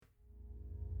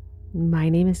My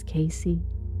name is Casey,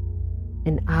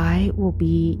 and I will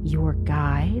be your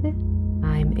guide.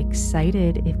 I'm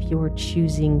excited if you're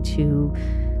choosing to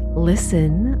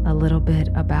listen a little bit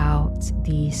about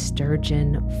the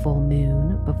Sturgeon full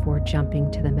moon before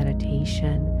jumping to the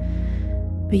meditation.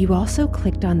 But you also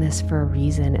clicked on this for a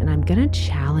reason, and I'm going to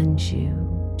challenge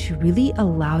you to really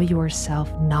allow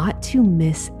yourself not to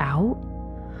miss out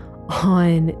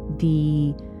on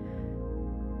the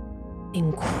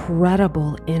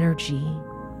incredible energy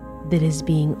that is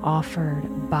being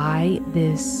offered by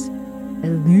this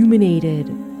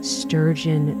illuminated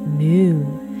Sturgeon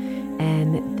moon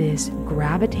and this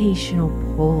gravitational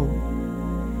pull.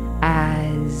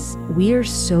 As we are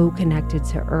so connected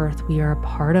to Earth, we are a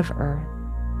part of Earth.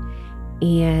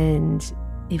 And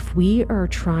if we are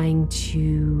trying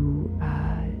to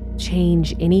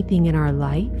change anything in our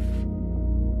life,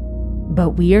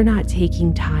 but we are not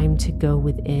taking time to go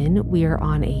within, we are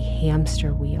on a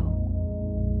hamster wheel.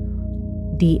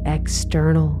 The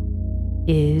external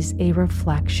is a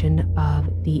reflection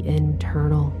of the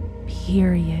internal,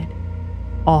 period.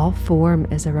 All form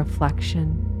is a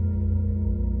reflection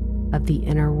of the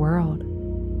inner world.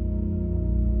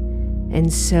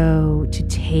 And so to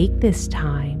take this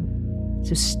time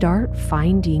to start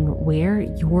finding where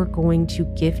you're going to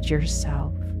gift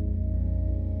yourself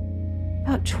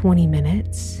about 20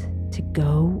 minutes to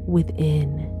go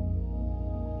within,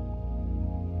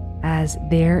 as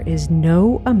there is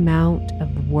no amount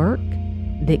of work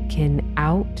that can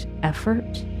out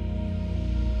effort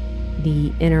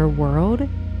the inner world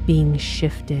being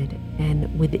shifted.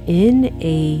 And within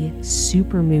a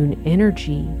supermoon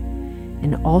energy,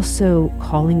 and also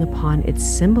calling upon its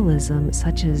symbolism,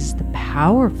 such as the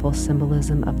powerful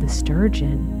symbolism of the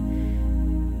sturgeon,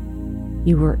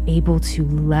 you were able to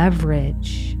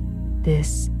leverage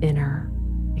this inner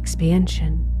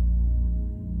expansion.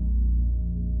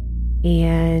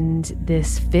 And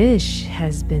this fish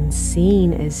has been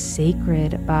seen as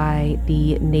sacred by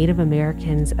the Native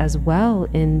Americans as well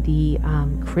in the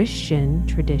Christian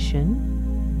tradition.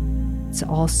 It's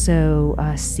also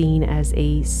seen as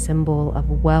a symbol of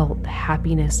wealth,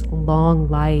 happiness, long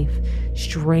life,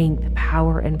 strength,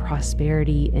 power, and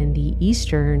prosperity in the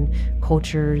Eastern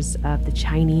cultures of the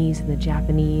Chinese and the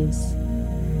Japanese.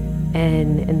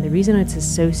 And the reason it's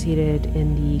associated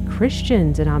in the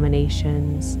Christian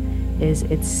denominations is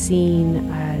it's seen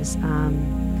as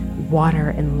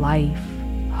water and life,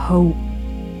 hope,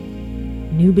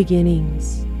 new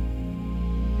beginnings.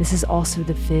 This is also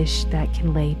the fish that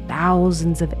can lay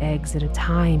thousands of eggs at a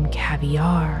time,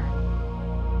 caviar,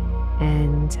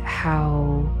 and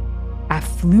how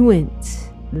affluent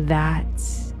that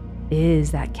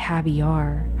is, that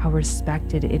caviar, how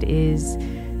respected it is,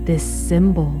 this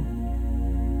symbol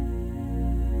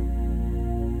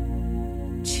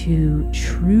to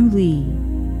truly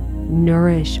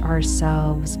nourish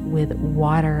ourselves with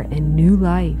water and new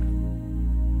life.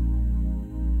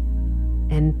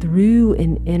 And through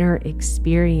an inner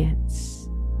experience,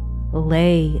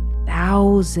 lay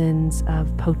thousands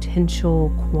of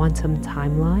potential quantum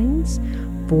timelines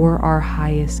for our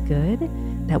highest good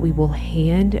that we will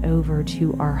hand over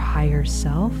to our higher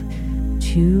self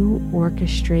to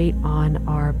orchestrate on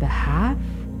our behalf.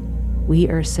 We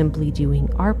are simply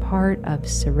doing our part of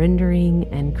surrendering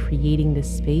and creating the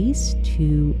space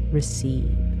to receive.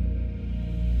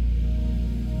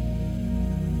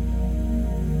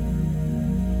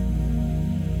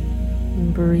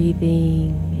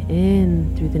 Breathing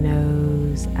in through the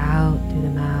nose, out through the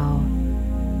mouth.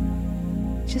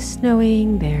 Just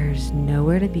knowing there's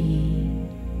nowhere to be,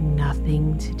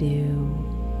 nothing to do.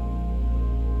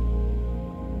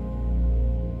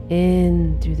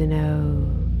 In through the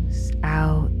nose,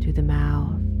 out through the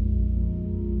mouth.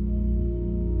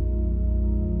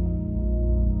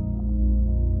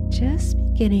 Just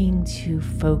beginning to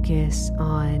focus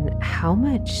on how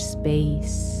much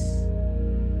space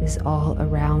is all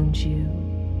around you.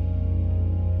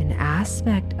 An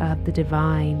aspect of the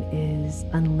divine is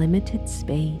unlimited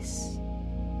space.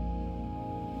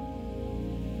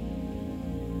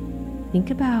 Think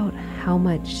about how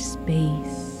much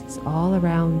space is all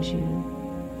around you.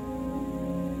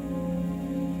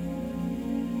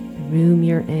 The room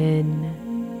you're in.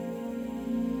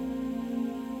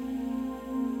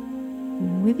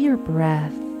 And with your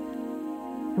breath,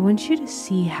 I want you to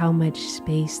see how much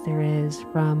space there is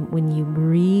from when you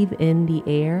breathe in the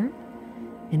air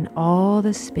and all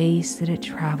the space that it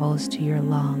travels to your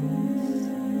lungs.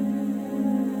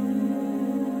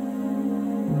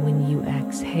 And when you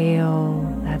exhale,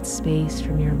 that space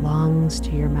from your lungs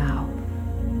to your mouth.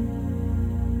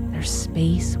 There's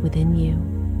space within you.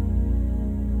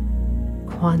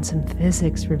 quantum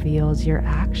physics reveals you're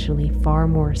actually far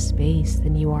more space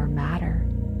than you are matter.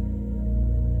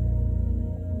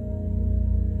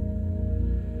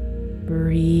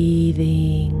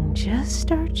 Breathing, just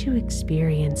start to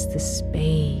experience the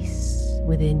space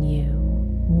within you.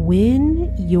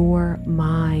 When your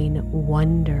mind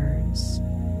wanders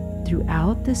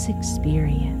throughout this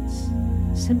experience,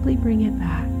 simply bring it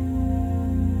back.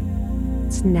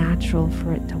 It's natural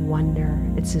for it to wander.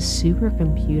 It's a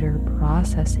supercomputer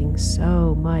processing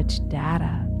so much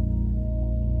data.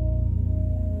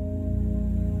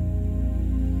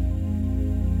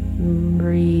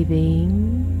 Breathing.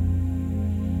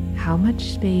 How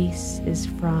much space is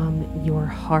from your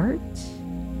heart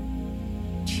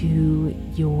to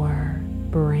your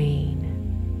brain?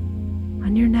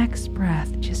 On your next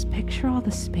breath, just picture all the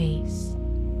space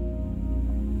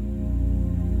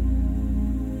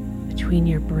between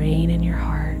your brain and your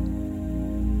heart.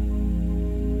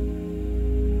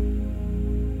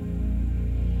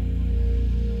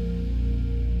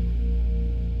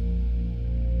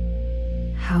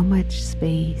 How much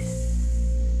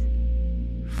space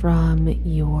from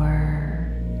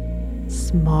your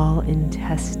small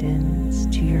intestines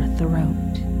to your throat?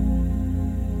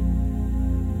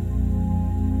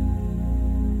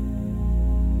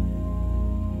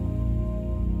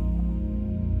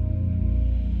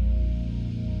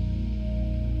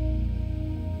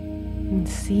 And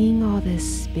seeing all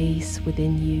this space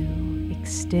within you,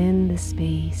 extend the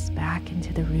space back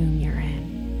into the room you're in.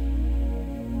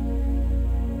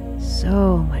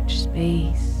 So much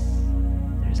space.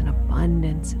 There's an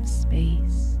abundance of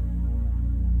space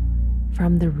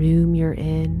from the room you're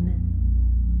in,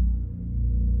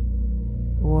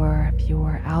 or if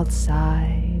you're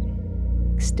outside,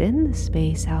 extend the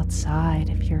space outside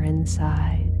if you're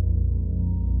inside.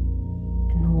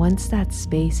 And once that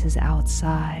space is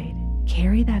outside,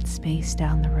 carry that space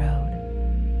down the road.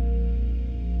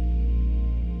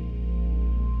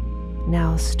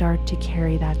 Now start to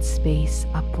carry that space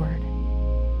upward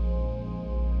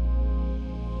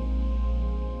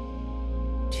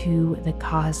to the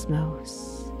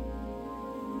cosmos.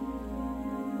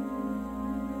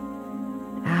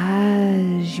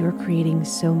 As you're creating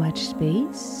so much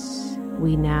space,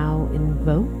 we now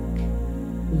invoke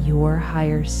your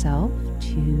higher self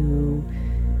to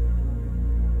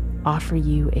offer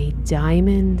you a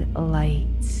diamond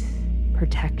light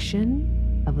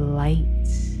protection of light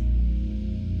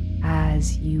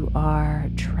as you are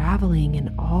traveling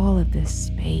in all of this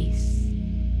space.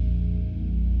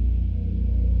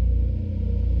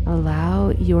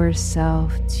 Allow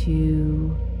yourself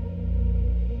to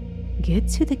get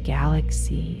to the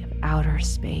galaxy of outer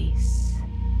space.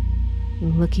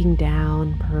 Looking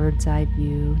down, bird's eye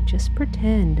view, just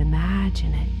pretend,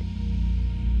 imagine it.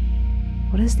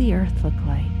 What does the Earth look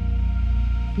like?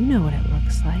 You know what it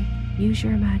looks like. Use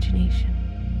your imagination.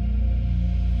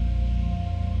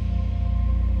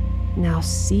 Now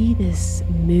see this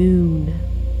moon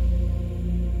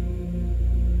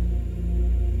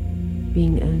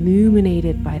being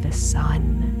illuminated by the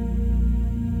sun.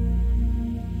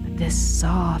 But this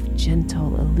soft,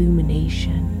 gentle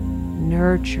illumination,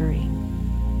 nurturing.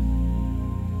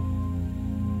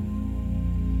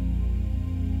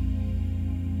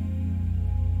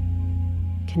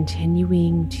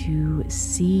 Continuing to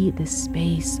see the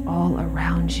space all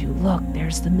around you. Look,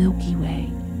 there's the Milky Way.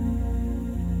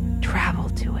 Travel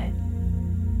to it.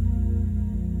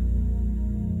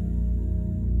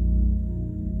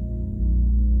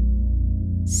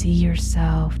 See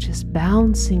yourself just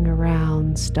bouncing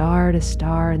around star to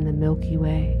star in the Milky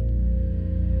Way.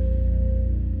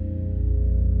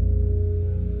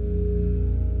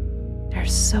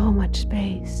 There's so much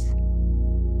space.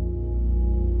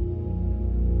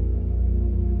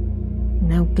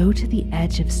 Now go to the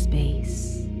edge of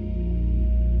space.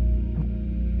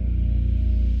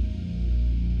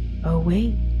 Oh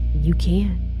wait, you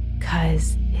can't,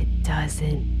 'cause it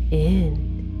doesn't end.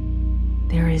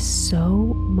 There is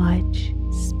so much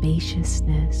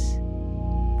spaciousness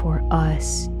for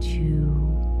us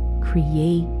to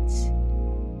create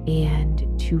and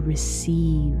to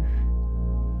receive.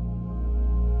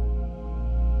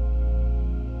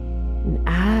 And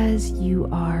as you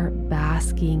are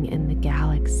basking in the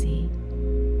galaxy,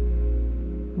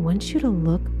 I want you to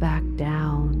look back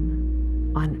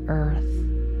down on Earth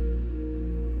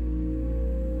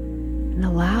and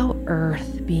allow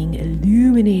Earth being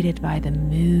illuminated by the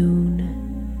moon.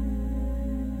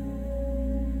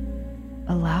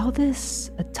 Allow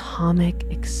this atomic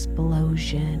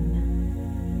explosion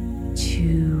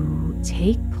to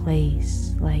take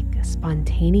place like a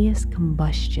spontaneous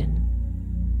combustion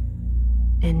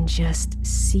and just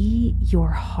see your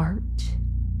heart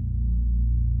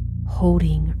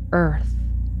holding earth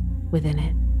within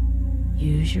it.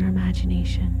 Use your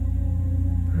imagination.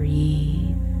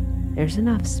 Breathe. There's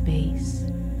enough space.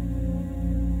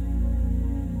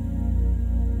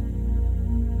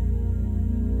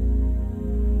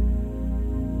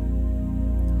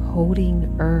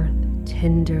 Holding earth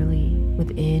tenderly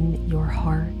within your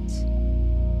heart.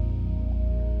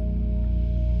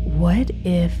 What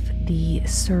if the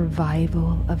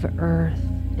survival of Earth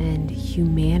and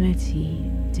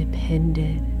humanity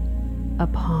depended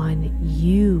upon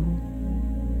you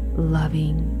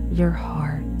loving your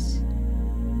heart,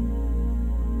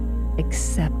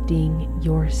 accepting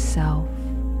yourself,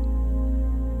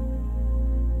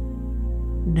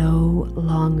 no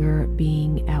longer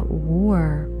being at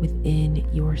war within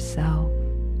yourself?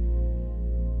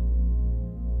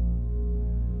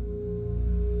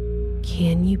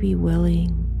 Can you be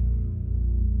willing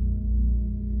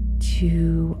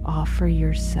to offer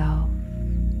yourself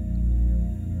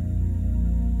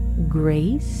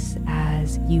grace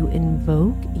as you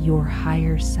invoke your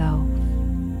higher self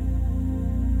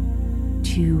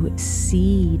to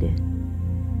seed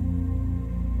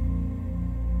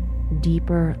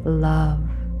deeper love,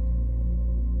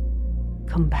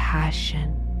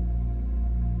 compassion,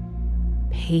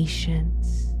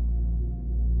 patience,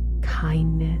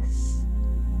 kindness,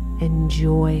 and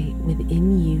joy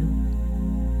within you?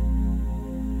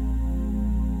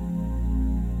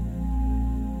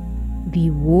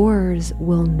 The wars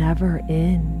will never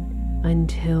end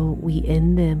until we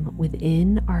end them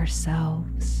within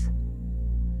ourselves.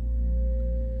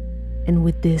 And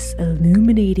with this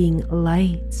illuminating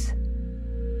light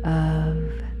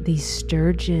of the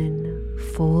Sturgeon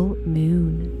full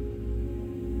moon,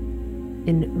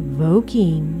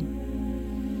 invoking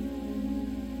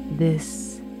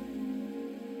this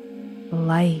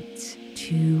light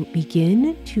to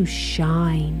begin to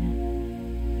shine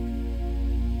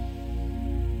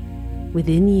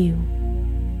within you,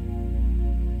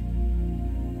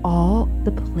 all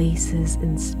the places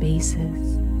and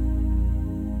spaces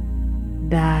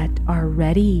that are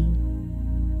ready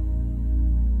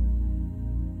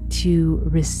to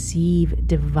receive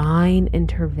divine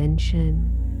intervention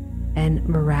and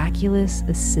miraculous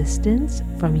assistance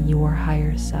from your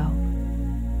higher self.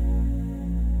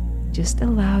 Just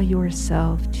allow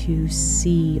yourself to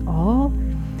see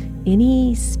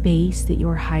any space that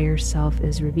your higher self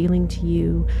is revealing to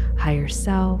you. Higher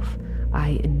self,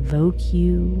 I invoke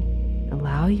you.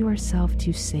 Allow yourself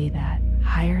to say that.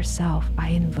 Higher self, I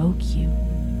invoke you.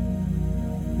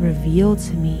 Reveal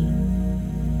to me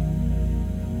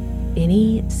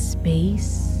any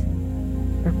space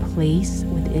or place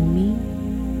within me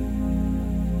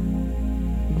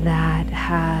that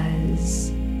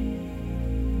has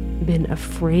been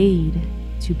afraid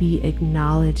to be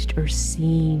acknowledged or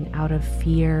seen out of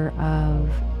fear of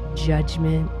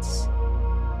judgment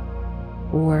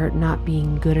or not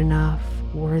being good enough,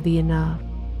 worthy enough.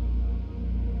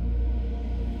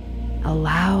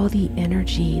 Allow the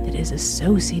energy that is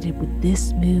associated with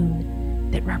this moon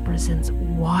that represents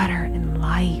water and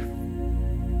life,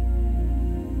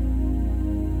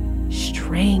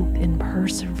 strength and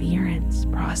perseverance,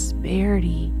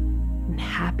 prosperity and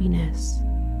happiness.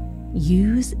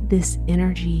 Use this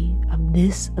energy of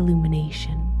this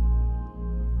illumination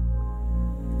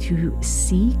to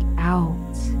seek out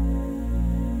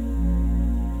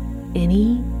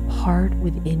any part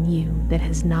within you that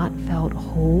has not felt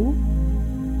whole,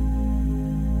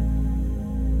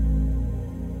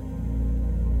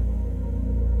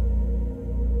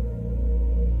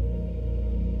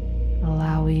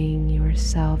 allowing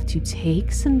yourself to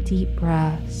take some deep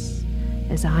breaths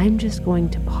as I'm just going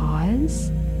to pause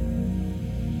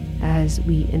as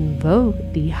we invoke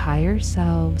the higher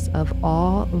selves of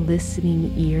all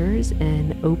listening ears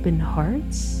and open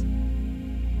hearts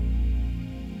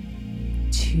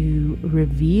to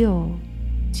reveal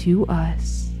to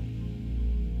us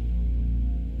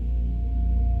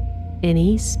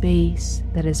any space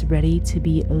that is ready to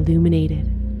be illuminated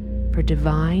for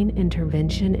divine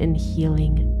intervention and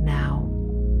healing now.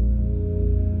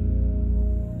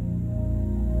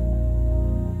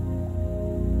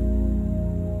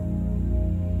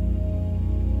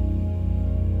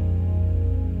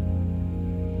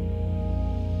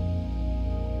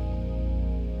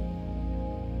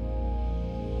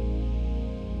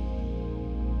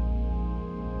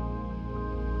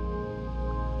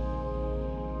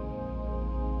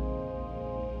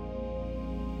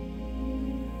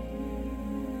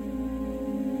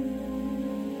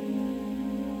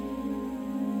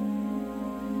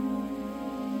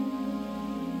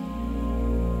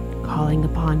 calling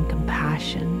upon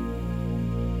compassion,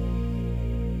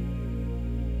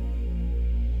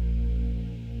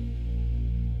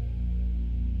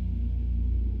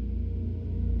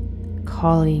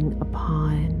 calling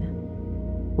upon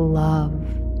love,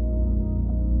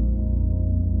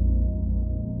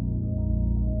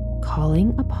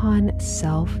 calling upon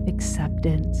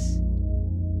self-acceptance,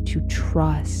 to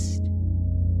trust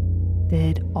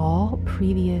that all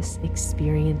previous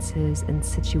experiences and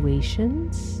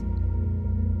situations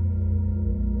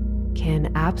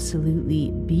can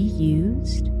absolutely be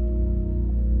used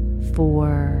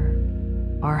for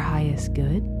our highest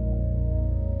good,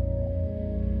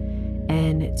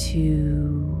 and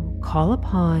to call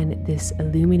upon this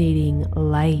illuminating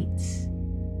light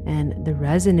and the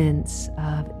resonance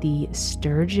of the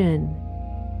Sturgeon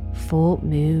full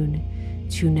moon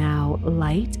to now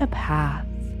light a path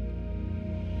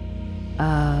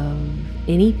of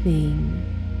anything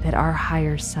that our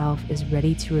higher self is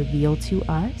ready to reveal to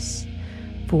us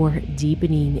for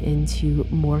deepening into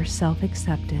more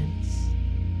self-acceptance,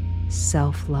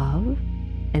 self-love,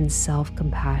 and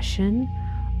self-compassion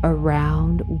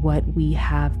around what we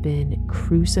have been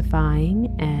crucifying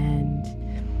and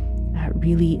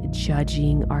really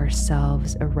judging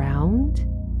ourselves around,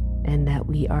 and that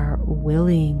we are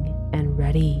willing and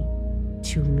ready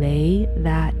to lay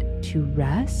that to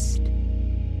rest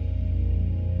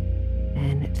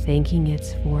and thanking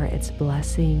it for its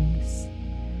blessings,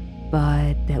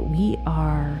 but that we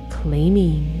are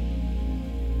claiming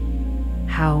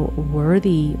how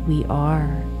worthy we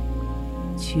are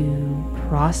to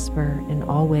prosper in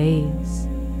all ways.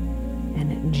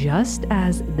 And just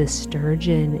as the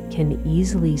sturgeon can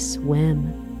easily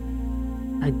swim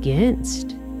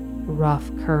against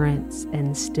rough currents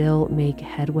and still make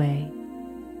headway,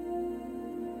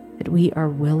 that we are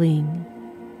willing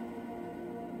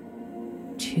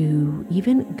to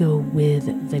even go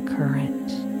with the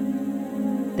current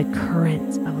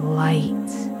of light.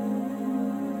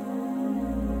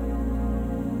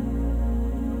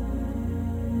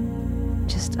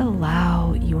 Just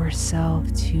allow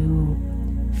yourself to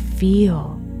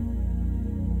feel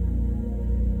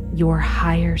your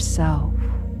higher self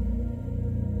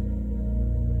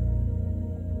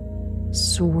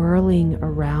swirling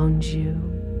around you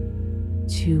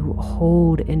to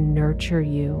hold and nurture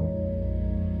you.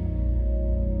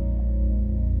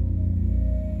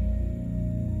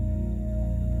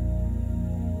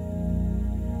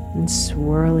 And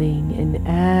swirling in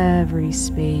every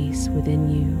space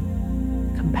within you,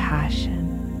 compassion,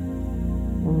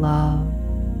 love,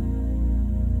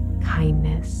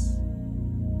 kindness,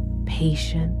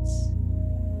 patience,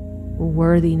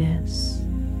 worthiness.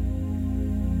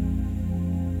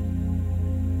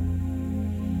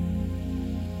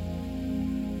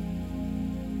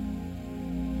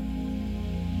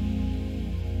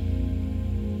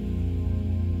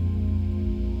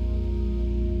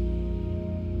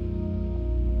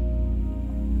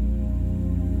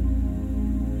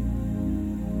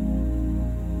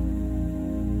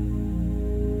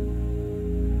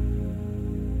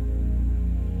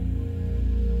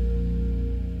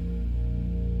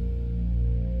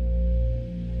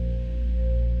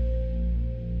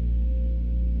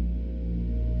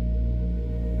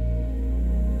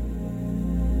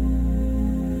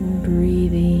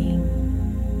 Breathing,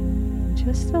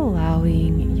 just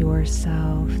allowing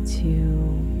yourself to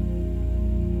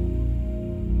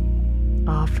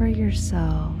offer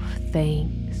yourself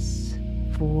thanks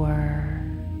for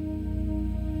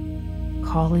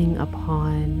calling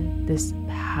upon this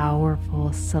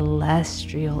powerful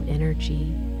celestial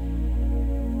energy,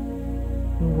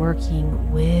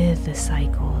 working with the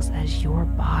cycles as your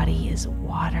body is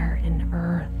water and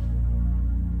earth.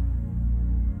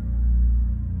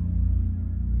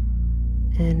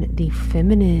 And the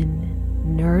feminine,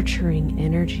 nurturing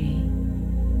energy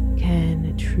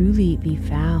can truly be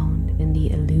found in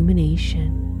the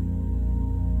illumination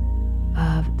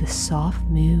of the soft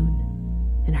moon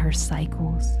and her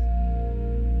cycles.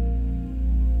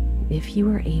 If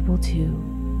you are able to,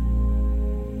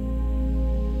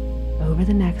 over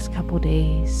the next couple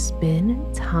days,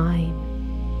 spend time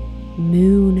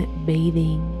moon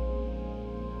bathing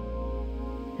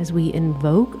as we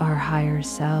invoke our higher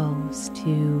selves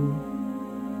to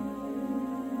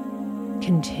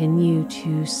continue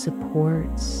to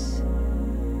support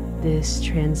this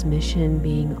transmission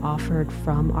being offered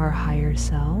from our higher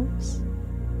selves,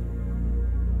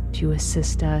 to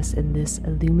assist us in this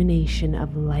illumination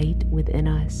of light within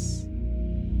us.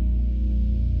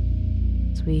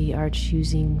 As we are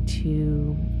choosing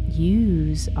to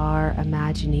use our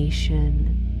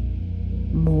imagination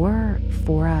more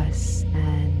for us,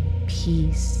 and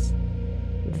peace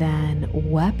than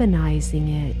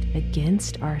weaponizing it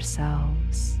against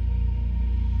ourselves.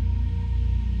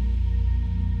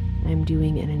 I'm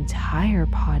doing an entire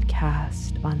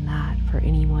podcast on that for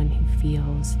anyone who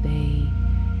feels they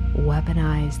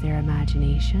weaponize their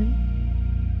imagination.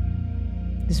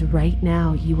 Because right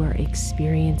now you are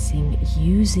experiencing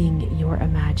using your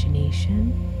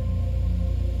imagination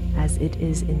as it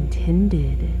is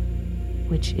intended,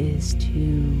 which is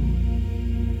to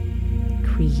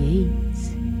create.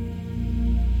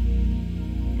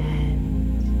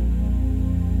 And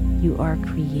you are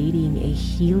creating a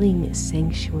healing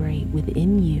sanctuary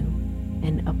within you,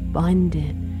 an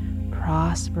abundant,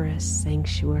 prosperous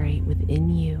sanctuary within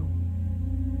you,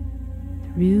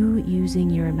 through using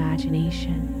your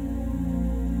imagination.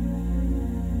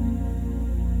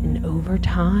 And over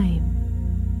time,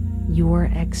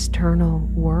 your external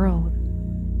world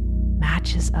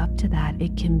matches up to that.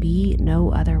 It can be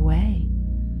no other way.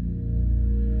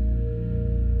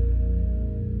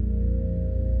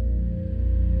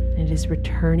 It is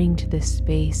returning to this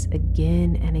space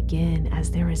again and again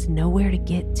as there is nowhere to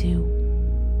get to.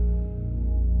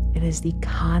 It is the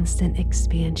constant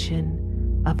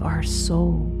expansion of our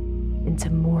soul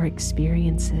into more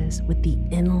experiences with the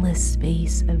endless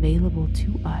space available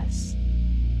to us.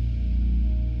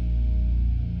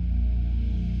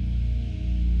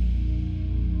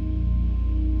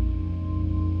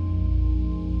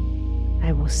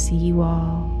 I will see you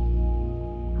all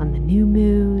on the new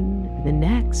moon, or the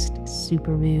next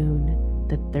supermoon,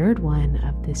 the third one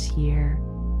of this year,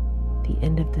 the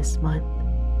end of this month.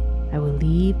 I will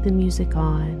leave the music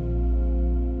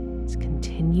on. Just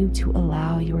continue to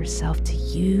allow yourself to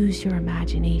use your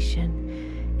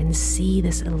imagination and see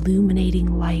this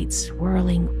illuminating light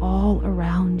swirling all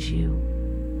around you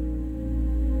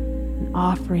and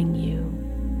offering you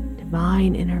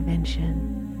divine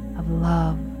intervention of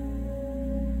love,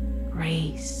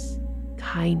 grace,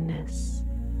 kindness,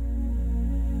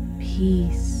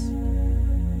 peace,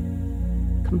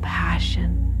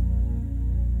 compassion,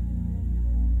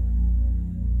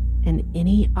 and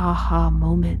any aha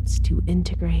moments to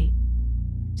integrate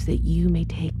so that you may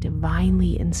take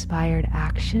divinely inspired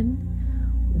action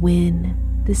when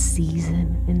the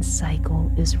season and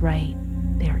cycle is right.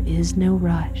 There is no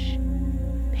rush.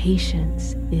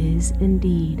 Patience is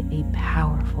indeed a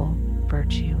powerful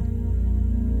virtue.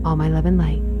 All my love and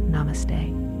light.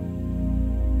 Namaste.